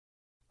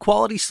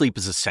Quality sleep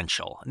is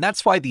essential, and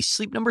that's why the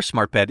Sleep Number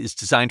Smart Bed is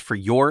designed for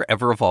your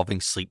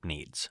ever-evolving sleep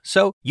needs.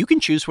 So you can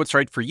choose what's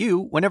right for you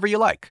whenever you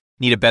like.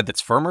 Need a bed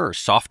that's firmer or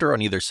softer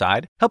on either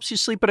side? Helps you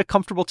sleep at a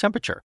comfortable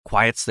temperature,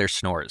 quiets their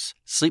snores.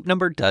 Sleep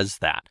Number does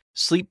that.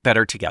 Sleep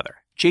better together.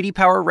 J.D.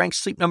 Power ranks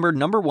Sleep Number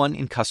 #1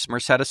 in customer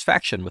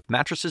satisfaction with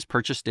mattresses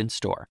purchased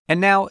in-store.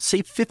 And now,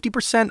 save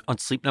 50% on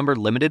Sleep Number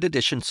limited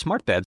edition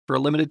smart beds for a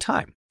limited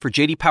time. For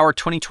J.D. Power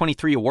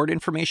 2023 award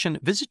information,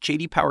 visit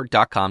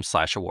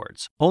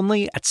jdpower.com/awards.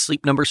 Only at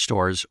Sleep Number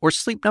stores or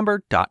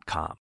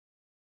sleepnumber.com.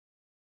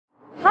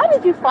 How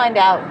did you find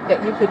out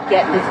that you could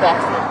get this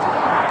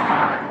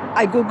vaccine?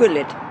 I Googled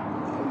it.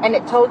 And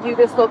it told you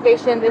this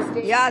location, this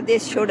day? Yeah, they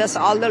showed us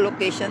all the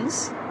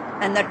locations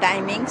and the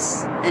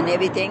timings and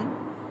everything.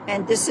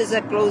 And this is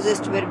the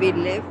closest where we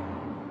live.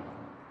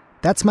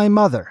 That's my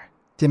mother,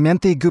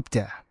 Damayanti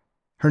Gupta.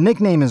 Her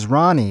nickname is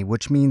Rani,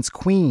 which means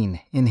queen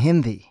in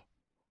Hindi.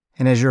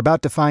 And as you're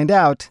about to find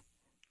out,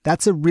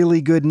 that's a really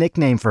good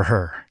nickname for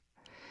her.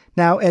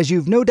 Now, as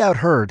you've no doubt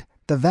heard,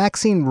 the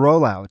vaccine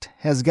rollout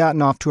has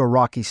gotten off to a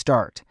rocky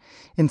start.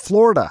 In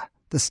Florida,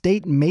 the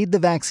state made the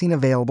vaccine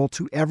available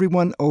to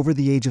everyone over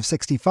the age of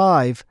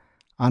 65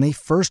 on a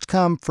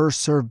first-come,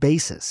 first-served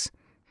basis.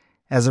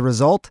 As a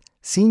result,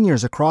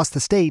 seniors across the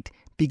state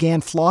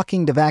began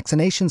flocking to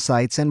vaccination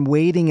sites and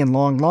waiting in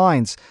long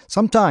lines,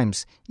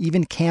 sometimes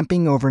even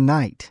camping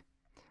overnight.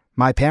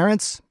 My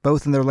parents,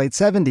 both in their late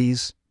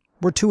 70s,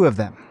 were two of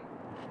them.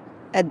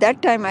 At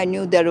that time, I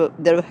knew there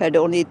had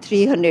only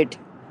 300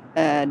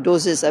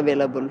 doses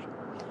available.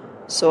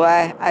 So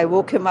I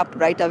woke him up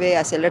right away.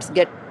 I said, let's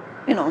get,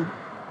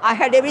 I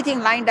had everything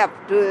lined up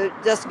to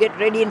just get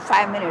ready in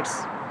 5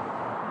 minutes.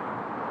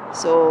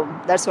 So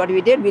that's what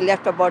we did. We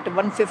left about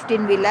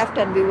 1:15, we left,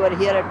 and we were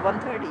here at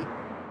 1:30.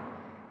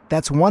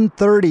 That's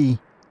 1:30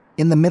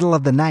 in the middle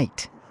of the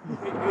night.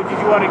 Did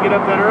you want to get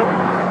up that early?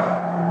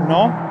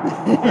 No.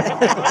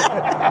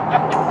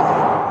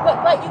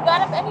 But you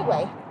got up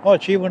anyway. Oh,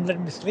 she wouldn't let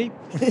me sleep.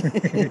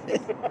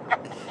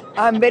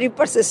 I'm very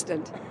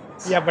persistent.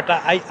 Yeah, but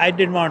I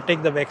didn't want to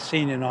take the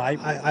vaccine,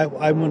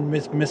 I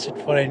wouldn't miss it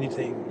for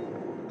anything.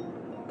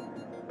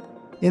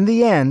 In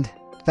the end,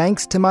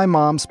 thanks to my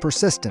mom's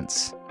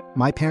persistence,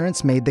 my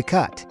parents made the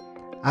cut.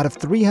 Out of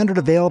 300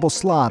 available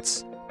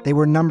slots, they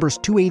were numbers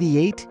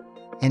 288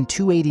 and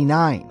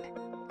 289.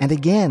 And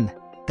again,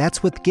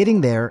 that's with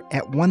getting there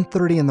at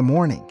 1:30 in the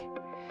morning.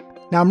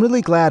 Now, I'm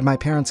really glad my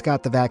parents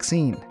got the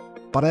vaccine,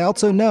 but I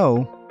also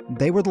know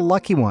they were the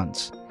lucky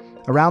ones.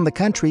 Around the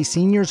country,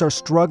 seniors are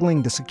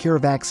struggling to secure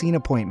vaccine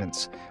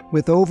appointments.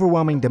 With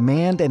overwhelming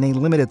demand and a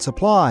limited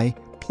supply,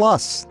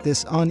 plus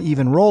this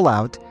uneven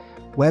rollout,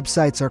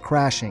 websites are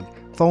crashing,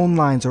 phone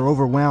lines are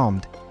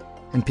overwhelmed,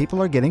 and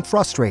people are getting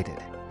frustrated.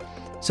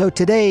 So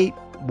today,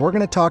 we're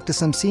going to talk to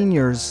some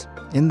seniors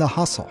in the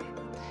hustle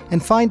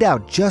and find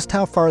out just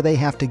how far they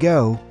have to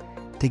go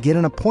to get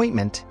an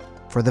appointment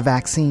for the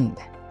vaccine.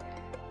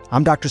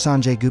 I'm Dr.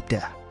 Sanjay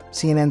Gupta,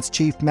 CNN's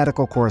chief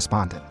medical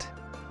correspondent,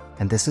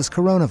 and this is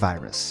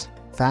Coronavirus,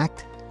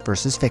 Fact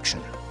versus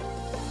Fiction.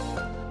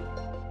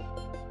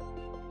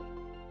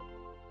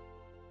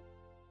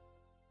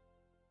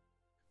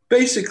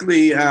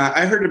 Basically,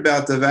 I heard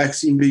about the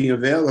vaccine being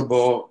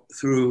available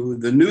through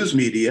the news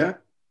media.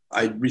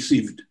 I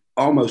received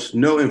almost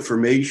no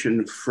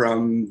information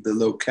from the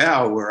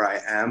locale where I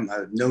am,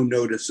 no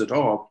notice at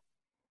all.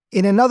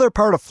 In another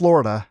part of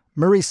Florida,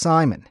 Murray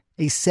Simon,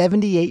 a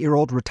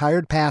 78-year-old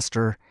retired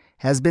pastor,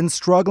 has been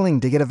struggling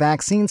to get a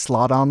vaccine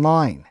slot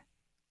online.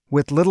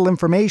 With little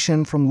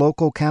information from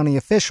local county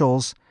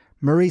officials,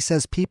 Murray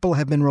says people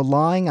have been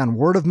relying on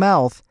word of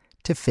mouth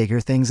to figure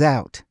things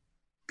out.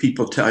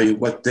 People tell you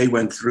what they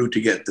went through to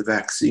get the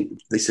vaccine.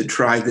 They said,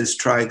 try this,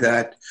 try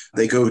that.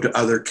 They go to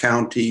other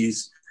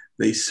counties.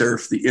 They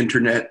surf the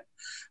internet.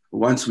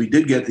 Once we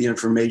did get the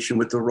information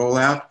with the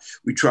rollout,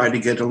 we tried to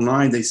get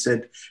online. They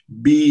said,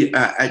 be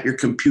at your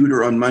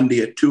computer on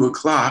Monday at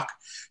 2:00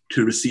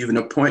 to receive an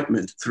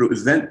appointment through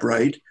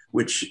Eventbrite,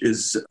 which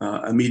is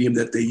a medium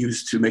that they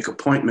use to make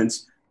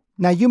appointments.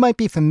 Now, you might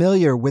be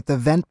familiar with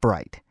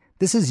Eventbrite.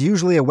 This is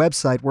usually a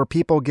website where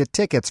people get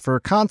tickets for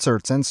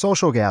concerts and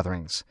social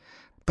gatherings.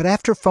 But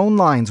after phone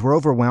lines were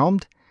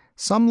overwhelmed,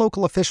 some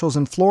local officials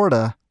in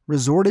Florida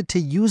resorted to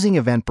using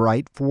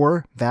Eventbrite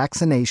for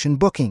vaccination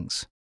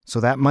bookings. So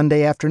that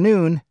Monday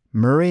afternoon,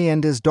 Murray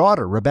and his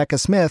daughter, Rebecca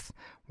Smith,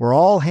 were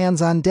all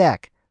hands on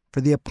deck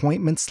for the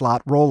appointment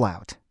slot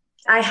rollout.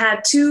 I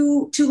had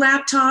two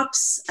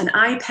laptops, an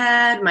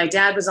iPad. My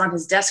dad was on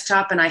his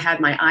desktop and I had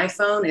my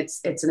iPhone.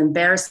 It's an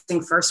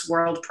embarrassing first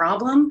world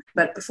problem.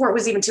 But before it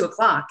was even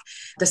 2:00,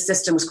 the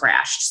system was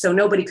crashed. So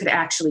nobody could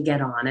actually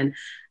get on. And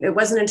it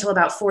wasn't until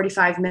about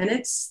 45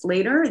 minutes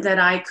later that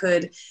I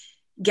could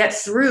get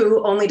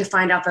through, only to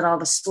find out that all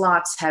the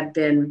slots had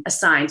been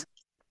assigned.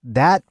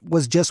 That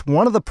was just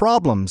one of the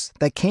problems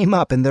that came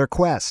up in their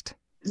quest.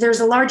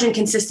 There's a large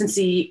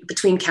inconsistency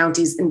between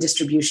counties in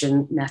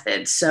distribution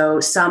methods.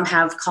 So some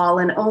have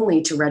call-in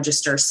only to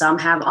register, some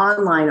have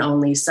online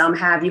only, some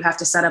have you have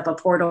to set up a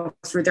portal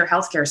through their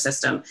healthcare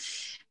system.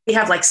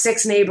 have like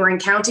 6 neighboring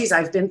counties.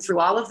 I've been through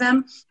all of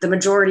them. The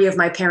majority of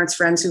my parents'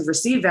 friends who've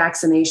received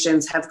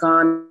vaccinations have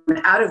gone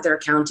out of their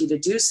county to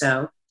do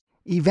so.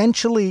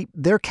 Eventually,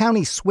 their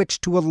county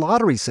switched to a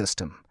lottery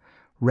system.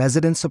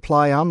 Residents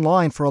apply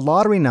online for a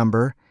lottery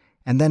number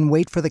and then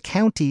wait for the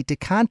county to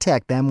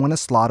contact them when a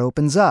slot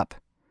opens up.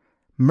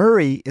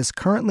 Murray is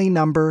currently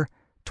number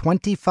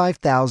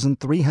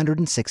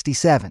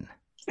 25,367.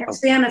 In a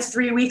span of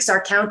 3 weeks,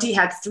 our county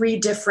had 3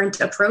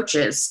 different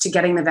approaches to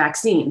getting the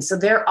vaccine. So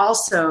they're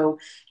also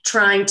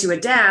trying to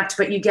adapt,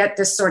 but you get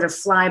this sort of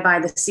fly by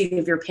the seat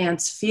of your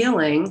pants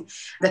feeling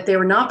that they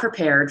were not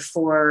prepared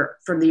for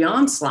the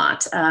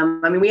onslaught.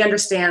 We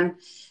understand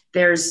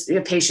there's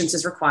patience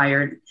is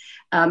required.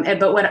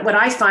 But what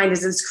I find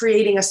is it's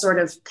creating a sort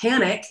of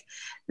panic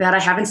that I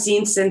haven't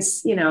seen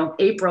since,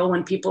 April,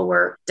 when people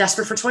were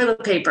desperate for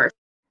toilet paper.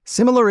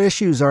 Similar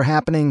issues are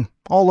happening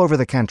all over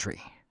the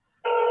country.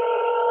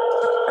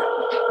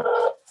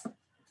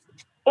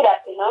 Good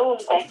afternoon.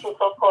 Thank you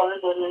for calling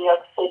the New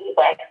York City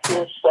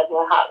Vaccine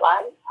Scheduling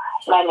Hotline.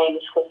 My name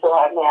is Crystal.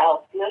 How may I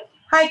help you?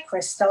 Hi,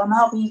 Crystal. I'm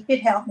hoping you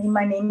could help me.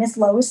 My name is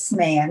Lois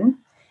Mann,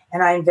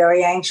 and I'm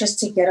very anxious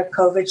to get a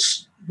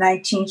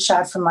COVID-19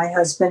 shot for my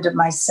husband and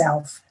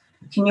myself.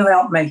 Can you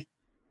help me?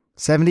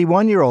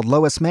 71-year-old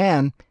Lois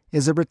Mann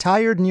is a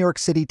retired New York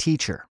City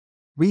teacher.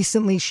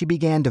 Recently, she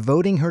began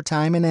devoting her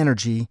time and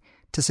energy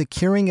to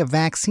securing a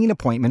vaccine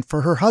appointment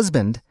for her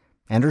husband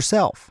and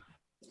herself.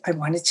 I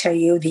want to tell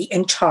you the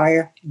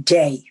entire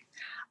day.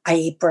 I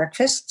ate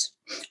breakfast.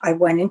 I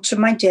went into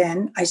my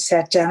den. I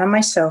sat down on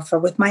my sofa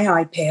with my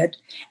iPad,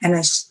 and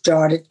I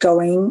started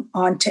going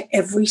onto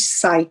every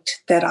site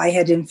that I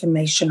had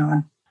information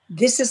on.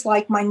 This is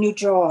like my new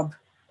job.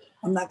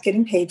 I'm not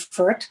getting paid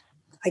for it.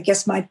 I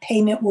guess my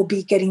payment will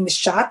be getting the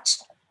shot.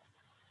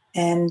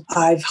 And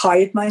I've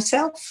hired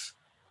myself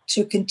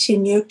to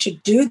continue to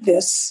do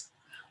this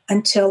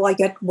until I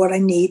get what I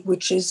need,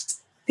 which is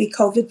the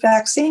COVID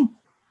vaccine.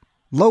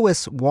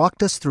 Lois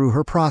walked us through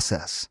her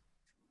process.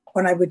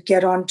 When I would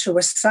get onto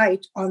a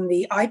site on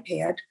the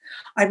iPad,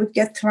 I would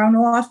get thrown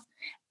off,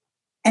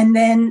 and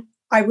then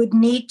I would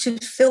need to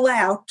fill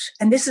out,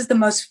 and this is the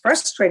most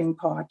frustrating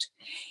part,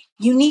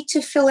 you need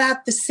to fill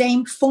out the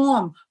same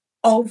form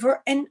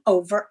over and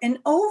over and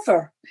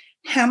over.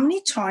 How many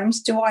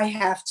times do I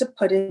have to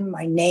put in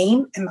my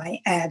name and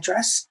my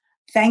address?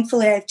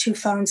 Thankfully, I have 2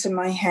 phones in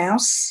my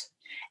house.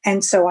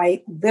 And so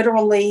I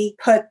literally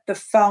put the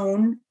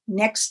phone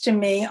next to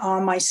me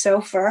on my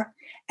sofa,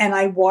 and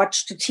I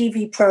watched a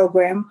TV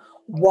program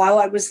while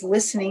I was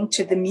listening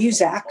to the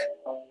music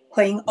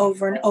playing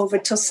over and over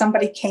till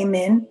somebody came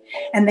in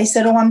and they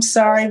said, "Oh, I'm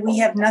sorry, we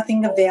have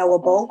nothing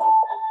available."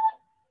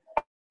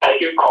 Thank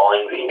you for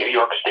calling the New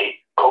York State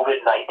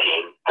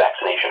COVID-19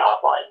 vaccination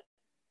hotline.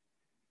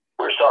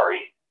 We're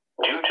sorry.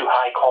 Due to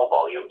high call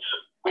volumes,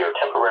 we are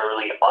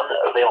temporarily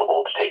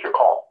unavailable to take your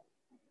call.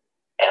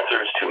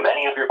 Answers to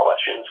many of your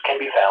questions can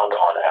be found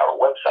on our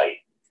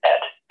website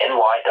at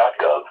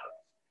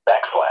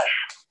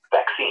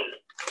ny.gov/vaccine.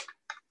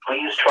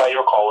 Please try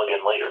your call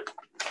again later.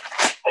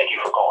 Thank you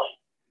for calling.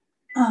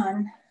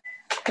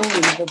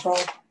 Unbelievable.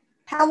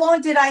 How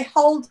long did I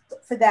hold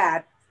for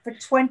that? For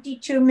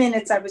 22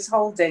 minutes I was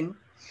holding.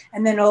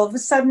 And then all of a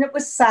sudden it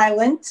was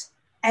silent.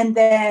 And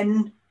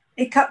then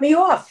it cut me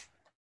off.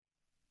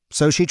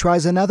 So she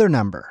tries another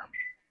number.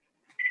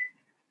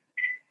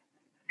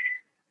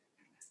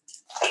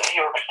 The New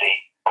York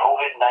State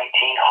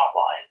COVID-19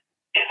 hotline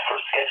is for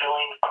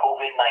scheduling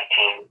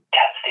COVID-19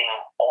 testing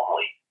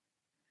only.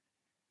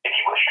 If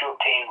you wish to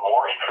obtain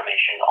more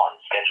information on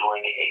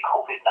scheduling a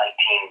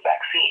COVID-19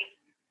 vaccine,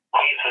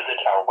 please visit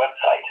our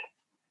website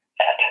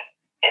at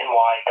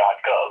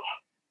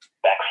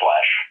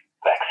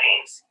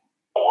ny.gov/vaccines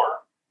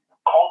or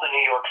call the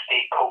New York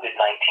State COVID-19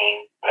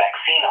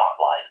 vaccine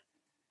hotline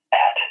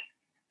at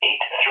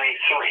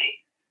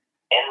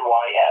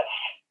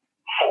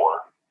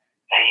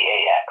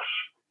 833-NYS-4VAX.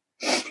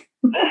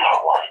 This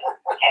hotline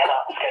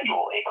cannot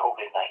schedule a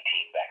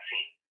COVID-19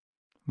 vaccine.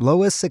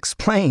 Lois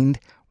explained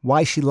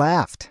why she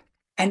laughed.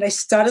 And I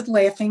started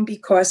laughing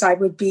because I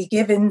would be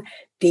given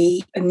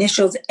the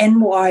initials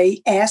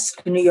NYS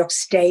for New York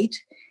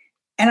State.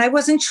 And I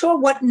wasn't sure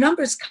what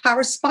numbers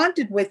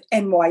corresponded with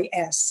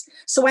NYS.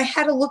 So I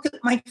had to look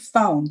at my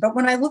phone. But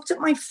when I looked at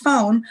my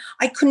phone,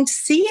 I couldn't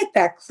see it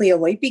that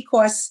clearly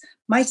because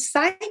my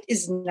sight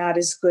is not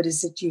as good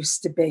as it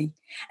used to be.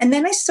 And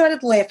then I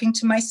started laughing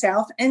to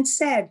myself and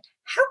said,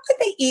 how could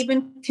they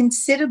even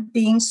consider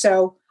being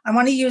so, I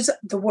want to use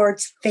the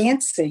words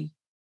fancy?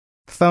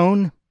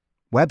 Phone,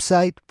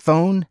 website,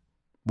 phone,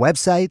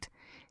 website.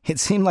 It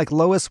seemed like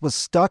Lois was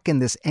stuck in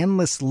this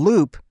endless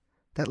loop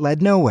that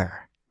led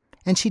nowhere.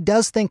 And she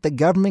does think the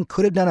government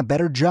could have done a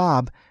better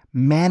job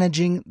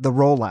managing the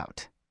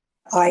rollout.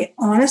 I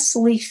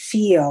honestly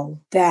feel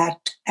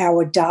that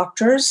our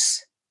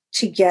doctors,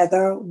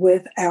 together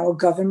with our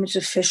government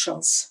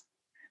officials,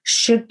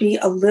 should be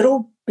a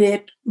little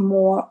bit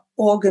more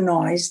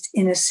organized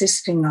in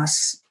assisting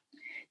us.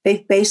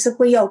 They've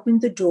basically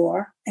opened the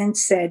door and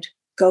said,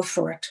 go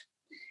for it.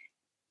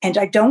 And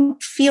I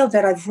don't feel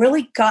that I've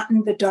really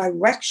gotten the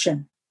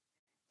direction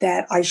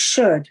that I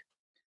should.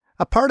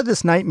 A part of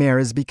this nightmare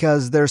is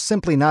because there's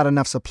simply not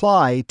enough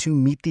supply to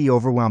meet the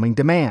overwhelming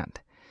demand.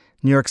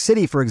 New York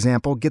City, for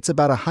example, gets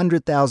about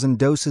 100,000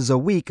 doses a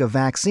week of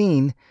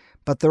vaccine,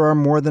 but there are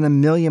more than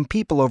 1 million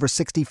people over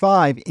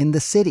 65 in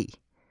the city.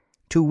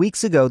 2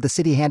 weeks ago, the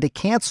city had to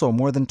cancel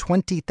more than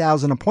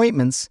 20,000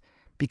 appointments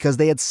because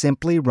they had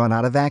simply run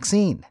out of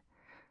vaccine.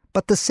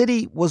 But the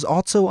city was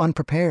also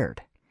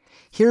unprepared.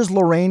 Here's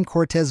Lorraine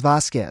Cortez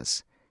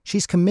Vasquez.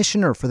 She's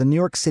commissioner for the New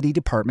York City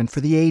Department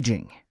for the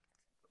Aging.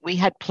 We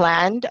had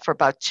planned for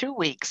about 2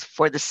 weeks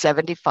for the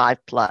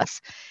 75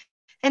 plus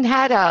and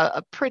had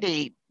a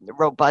pretty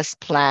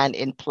robust plan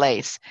in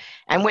place.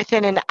 And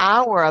within an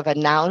hour of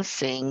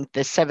announcing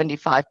the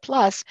 75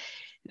 plus,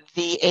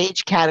 the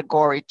age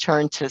category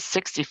turned to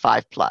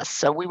 65 plus.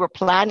 So we were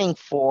planning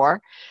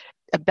for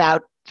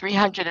about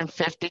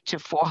 350 to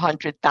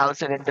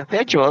 400,000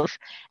 individuals,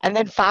 and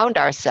then found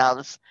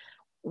ourselves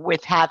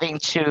with having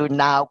to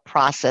now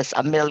process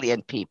 1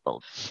 million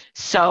people.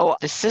 So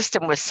the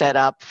system was set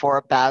up for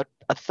about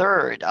a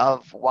third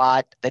of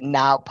what the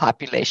now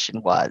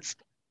population was.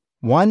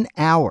 1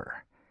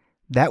 hour.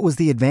 That was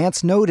the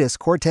advance notice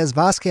Cortez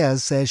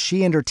Vasquez says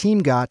she and her team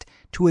got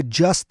to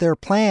adjust their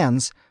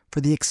plans for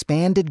the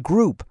expanded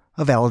group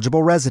of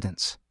eligible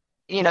residents.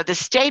 You know, the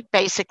state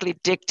basically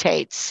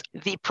dictates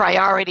the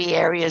priority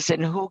areas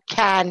and who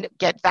can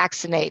get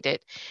vaccinated.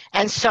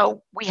 And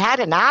so we had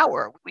an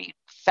hour. We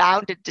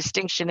found a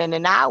distinction in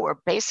an hour,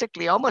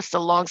 basically almost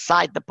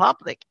alongside the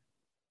public.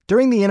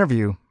 During the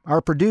interview,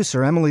 our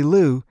producer, Emily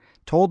Liu,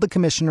 told the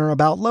commissioner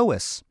about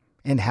Lois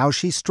and how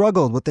she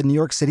struggled with the New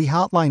York City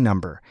hotline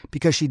number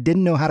because she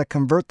didn't know how to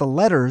convert the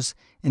letters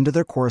into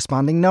their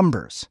corresponding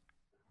numbers.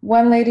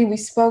 One lady we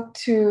spoke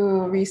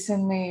to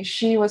recently,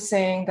 she was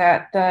saying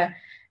that the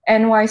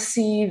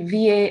NYC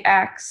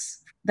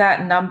VAX,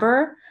 that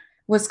number,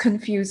 was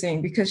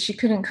confusing because she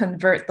couldn't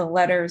convert the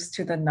letters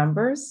to the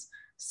numbers.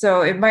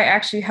 So it might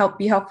actually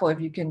be helpful if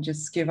you can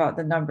just give out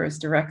the numbers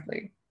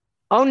directly.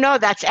 Oh, no,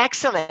 that's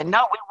excellent.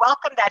 No, we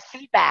welcome that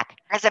feedback.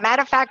 As a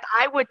matter of fact,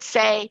 I would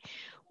say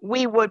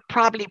we would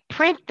probably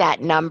print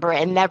that number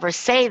and never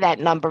say that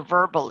number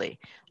verbally.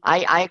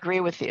 I agree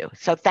with you.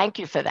 So thank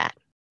you for that.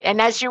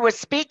 And as you were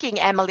speaking,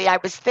 Emily, I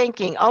was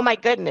thinking, oh my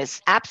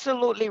goodness,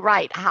 absolutely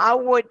right. How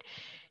would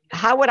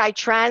I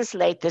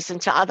translate this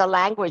into other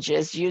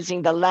languages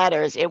using the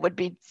letters? It would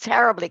be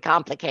terribly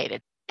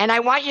complicated. And I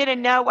want you to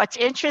know what's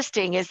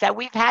interesting is that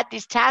we've had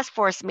these task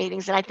force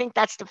meetings, and I think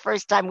that's the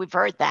first time we've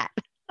heard that.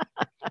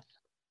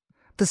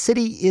 The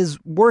city is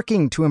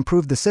working to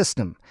improve the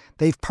system.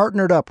 They've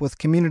partnered up with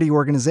community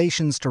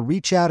organizations to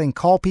reach out and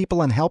call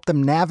people and help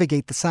them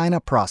navigate the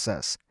sign-up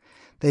process.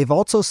 They've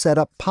also set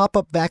up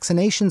pop-up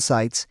vaccination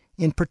sites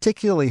in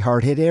particularly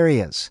hard-hit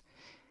areas.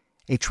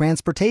 A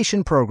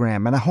transportation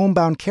program and a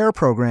homebound care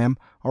program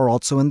are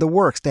also in the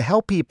works to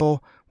help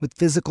people with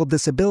physical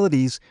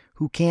disabilities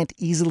who can't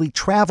easily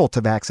travel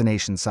to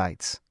vaccination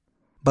sites.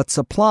 But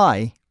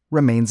supply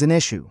remains an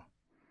issue.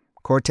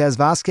 Cortez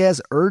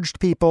Vasquez urged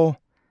people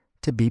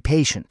to be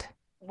patient.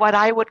 What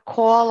I would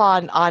call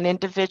on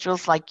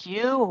individuals like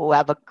you who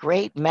have a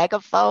great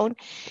megaphone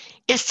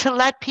is to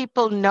let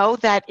people know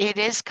that it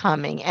is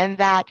coming and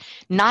that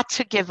not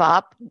to give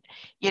up.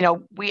 You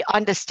know, we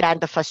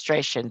understand the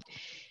frustration.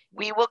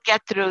 We will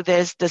get through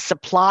this. The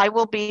supply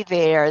will be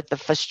there. The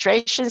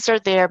frustrations are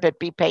there, but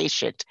be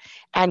patient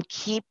and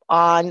keep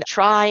on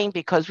trying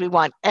because we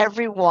want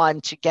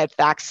everyone to get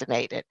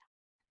vaccinated.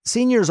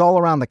 Seniors all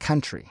around the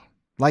country,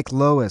 like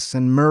Lois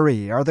and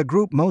Murray, are the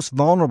group most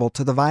vulnerable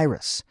to the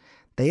virus.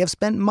 They have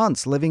spent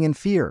months living in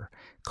fear,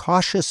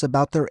 cautious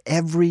about their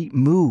every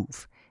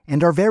move,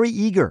 and are very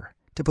eager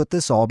to put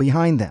this all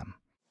behind them.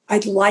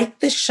 I'd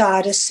like the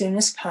shot as soon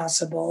as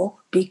possible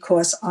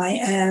because I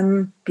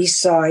am,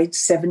 besides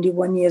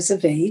 71 years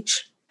of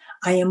age,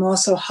 I am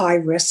also high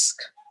risk.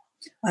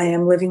 I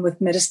am living with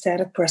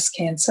metastatic breast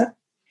cancer.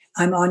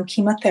 I'm on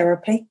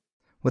chemotherapy.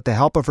 With the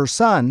help of her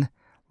son,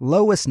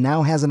 Lois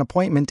now has an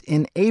appointment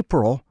in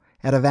April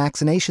at a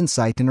vaccination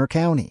site in her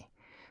county.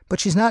 But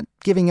she's not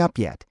giving up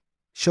yet.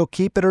 She'll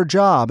keep at her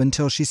job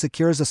until she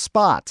secures a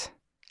spot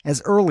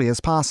as early as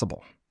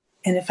possible.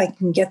 And if I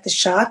can get the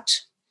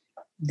shot,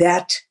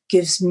 that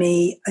gives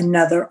me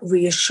another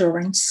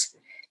reassurance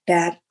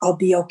that I'll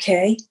be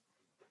okay.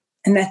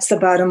 And that's the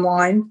bottom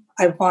line.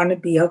 I want to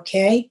be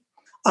okay.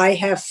 I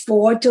have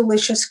 4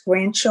 delicious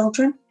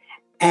grandchildren,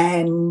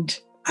 and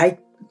I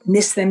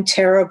miss them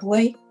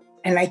terribly,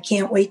 and I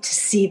can't wait to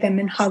see them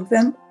and hug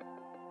them.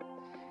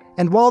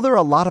 And while there are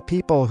a lot of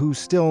people who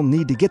still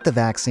need to get the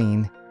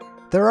vaccine,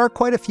 there are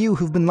quite a few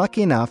who've been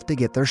lucky enough to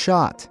get their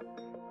shot.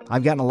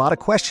 I've gotten a lot of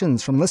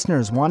questions from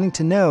listeners wanting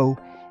to know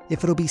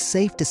if it'll be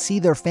safe to see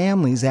their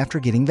families after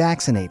getting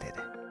vaccinated.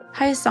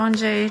 Hi,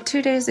 Sanjay.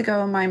 2 days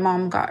ago, my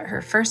mom got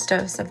her first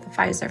dose of the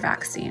Pfizer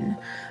vaccine.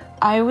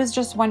 I was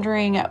just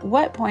wondering at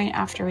what point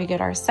after we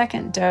get our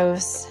second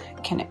dose,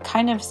 can it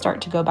kind of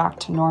start to go back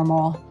to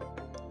normal?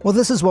 Well,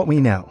 this is what we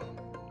know.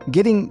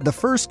 Getting the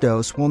first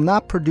dose will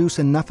not produce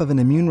enough of an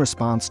immune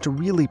response to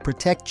really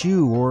protect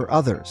you or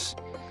others.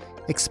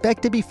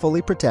 Expect to be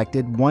fully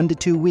protected 1 to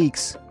 2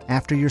 weeks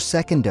after your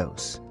second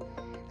dose.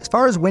 As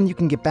far as when you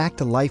can get back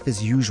to life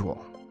as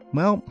usual,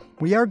 well,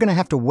 we are going to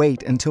have to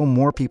wait until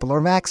more people are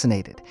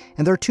vaccinated,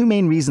 and there are 2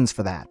 main reasons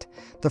for that.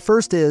 The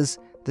first is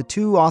the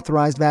 2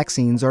 authorized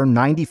vaccines are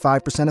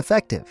 95%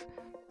 effective,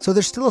 so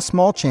there's still a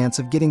small chance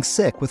of getting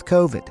sick with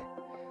COVID.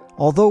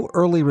 Although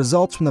early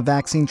results from the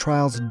vaccine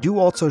trials do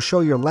also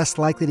show you're less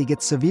likely to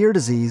get severe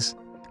disease,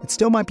 it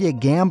still might be a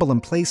gamble in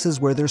places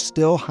where there's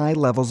still high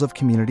levels of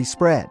community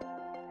spread.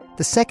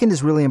 The second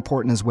is really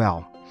important as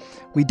well.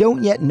 We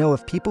don't yet know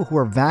if people who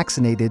are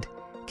vaccinated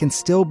can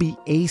still be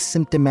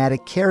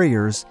asymptomatic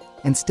carriers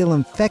and still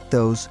infect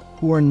those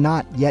who are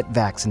not yet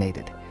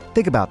vaccinated.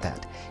 Think about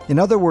that. In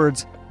other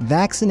words,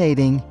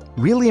 vaccinating,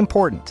 really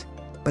important,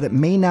 but it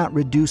may not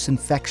reduce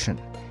infection.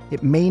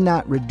 It may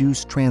not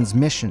reduce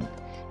transmission.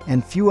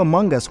 And few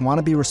among us want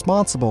to be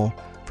responsible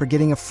for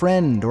getting a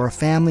friend or a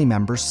family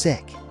member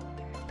sick.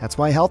 That's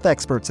why health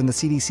experts in the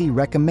CDC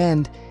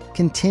recommend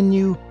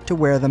continue to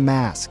wear the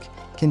mask,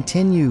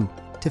 continue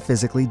to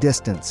physically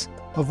distance,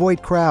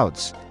 avoid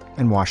crowds,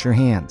 and wash your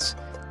hands.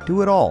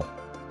 Do it all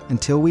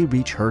until we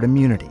reach herd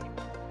immunity.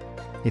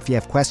 If you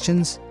have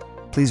questions,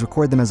 please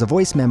record them as a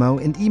voice memo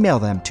and email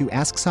them to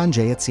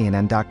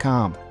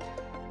asksanjay@cnn.com.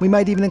 We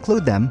might even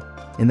include them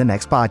in the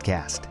next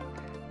podcast.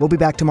 We'll be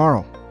back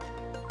tomorrow.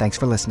 Thanks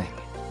for listening.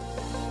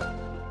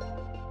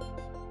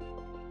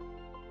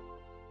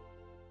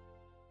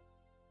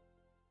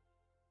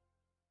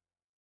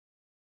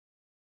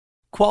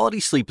 Quality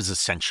sleep is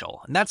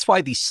essential, and that's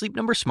why the Sleep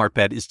Number Smart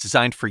Bed is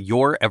designed for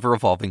your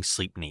ever-evolving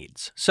sleep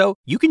needs. So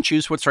you can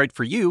choose what's right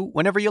for you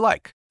whenever you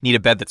like. Need a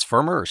bed that's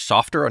firmer or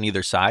softer on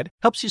either side?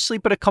 Helps you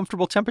sleep at a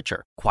comfortable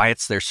temperature.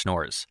 Quiets their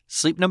snores.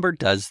 Sleep Number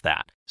does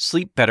that.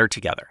 Sleep better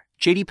together.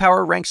 J.D.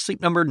 Power ranks Sleep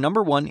Number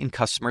 #1 in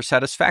customer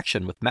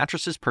satisfaction with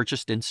mattresses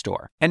purchased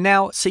in-store. And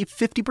now, save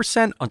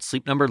 50% on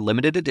Sleep Number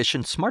limited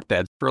edition smart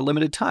beds for a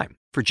limited time.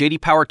 For J.D.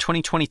 Power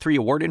 2023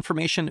 award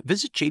information,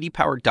 visit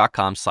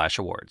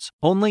jdpower.com/awards.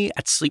 Only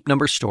at Sleep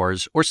Number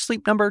stores or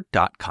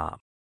sleepnumber.com.